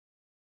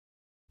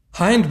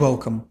Hi and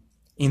welcome.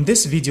 In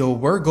this video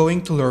we're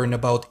going to learn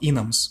about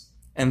enums,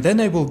 and then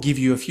I will give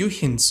you a few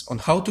hints on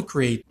how to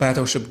create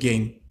Battleship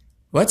Game.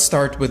 Let's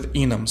start with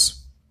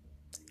enums.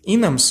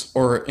 Enums,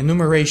 or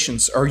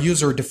enumerations, are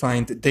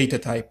user-defined data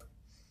type.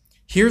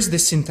 Here's the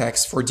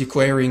syntax for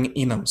declaring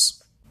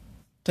enums.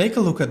 Take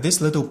a look at this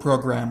little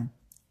program.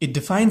 It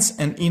defines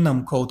an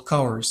enum called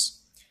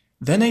colors.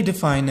 Then I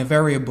define a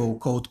variable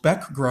called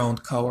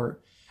background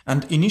color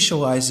and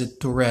initialize it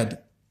to red.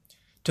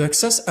 To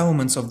access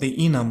elements of the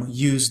enum,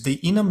 use the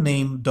enum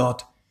name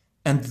dot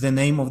and the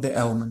name of the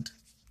element.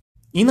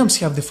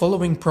 Enums have the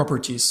following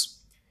properties.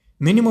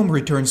 Minimum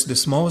returns the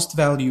smallest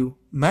value,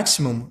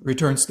 maximum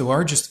returns the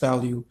largest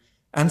value,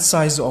 and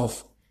size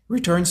of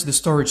returns the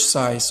storage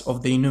size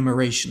of the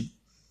enumeration.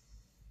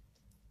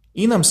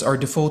 Enums are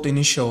default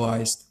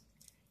initialized.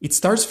 It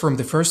starts from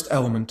the first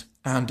element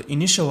and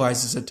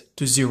initializes it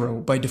to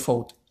 0 by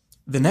default.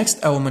 The next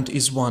element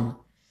is 1.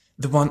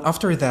 The one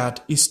after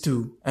that is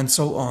 2, and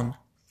so on.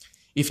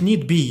 If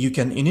need be, you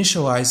can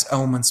initialize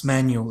elements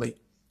manually.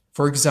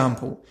 For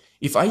example,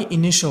 if I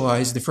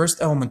initialize the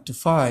first element to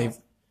 5,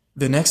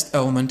 the next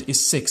element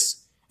is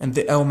 6, and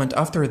the element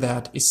after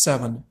that is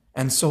 7,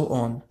 and so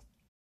on.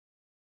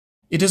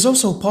 It is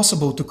also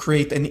possible to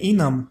create an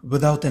enum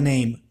without a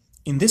name.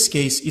 In this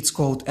case, it's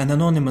called an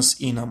anonymous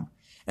enum,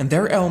 and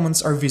their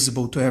elements are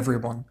visible to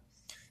everyone.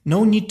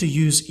 No need to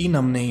use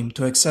enum name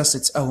to access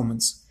its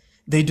elements.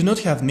 They do not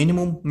have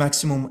minimum,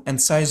 maximum, and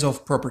size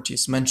of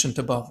properties mentioned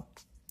above.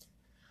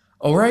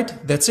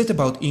 Alright, that's it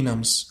about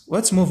enums.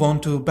 Let's move on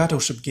to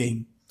Battleship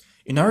Game.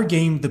 In our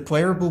game, the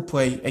player will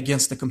play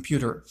against the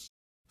computer.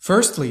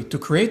 Firstly, to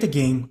create a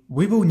game,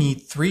 we will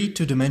need 3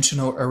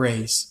 two-dimensional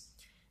arrays.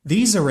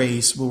 These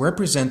arrays will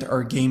represent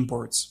our game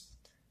boards.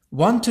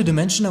 One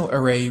two-dimensional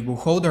array will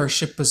hold our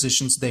ship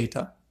positions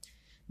data.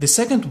 The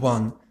second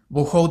one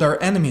will hold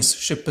our enemy's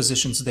ship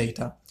positions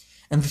data.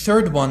 And the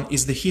third one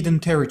is the hidden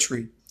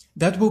territory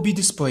that will be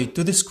displayed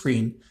to the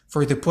screen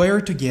for the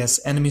player to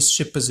guess enemy's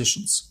ship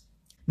positions.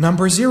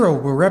 Number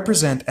 0 will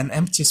represent an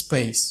empty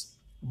space,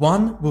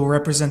 1 will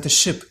represent a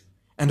ship,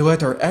 and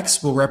letter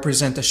X will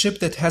represent a ship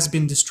that has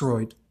been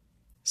destroyed.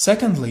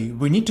 Secondly,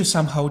 we need to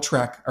somehow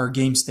track our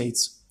game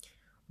states.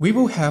 We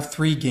will have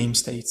 3 game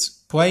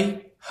states: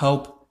 play,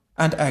 help,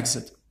 and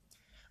exit.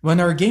 When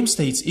our game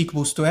states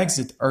equals to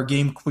exit, our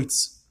game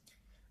quits.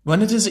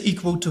 When it is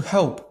equal to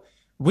help,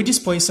 we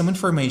display some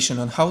information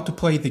on how to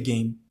play the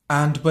game,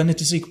 and when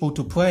it is equal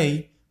to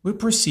play, we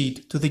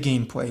proceed to the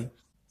gameplay.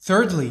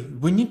 Thirdly,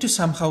 we need to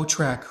somehow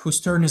track whose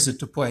turn is it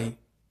to play.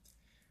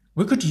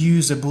 We could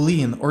use a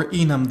boolean or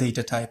enum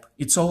data type,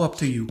 it's all up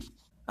to you.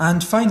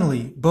 And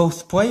finally,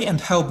 both play and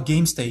help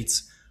game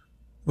states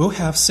will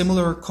have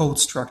similar code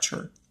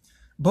structure.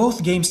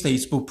 Both game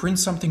states will print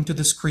something to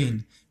the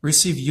screen,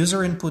 receive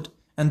user input,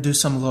 and do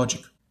some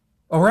logic.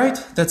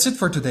 Alright, that's it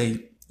for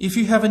today. If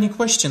you have any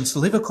questions,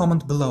 leave a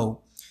comment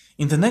below.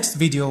 In the next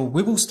video,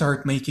 we will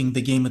start making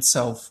the game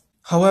itself.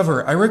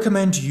 However, I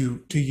recommend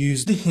you to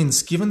use the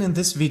hints given in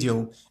this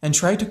video and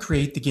try to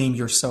create the game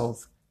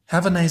yourself.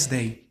 Have a nice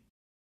day.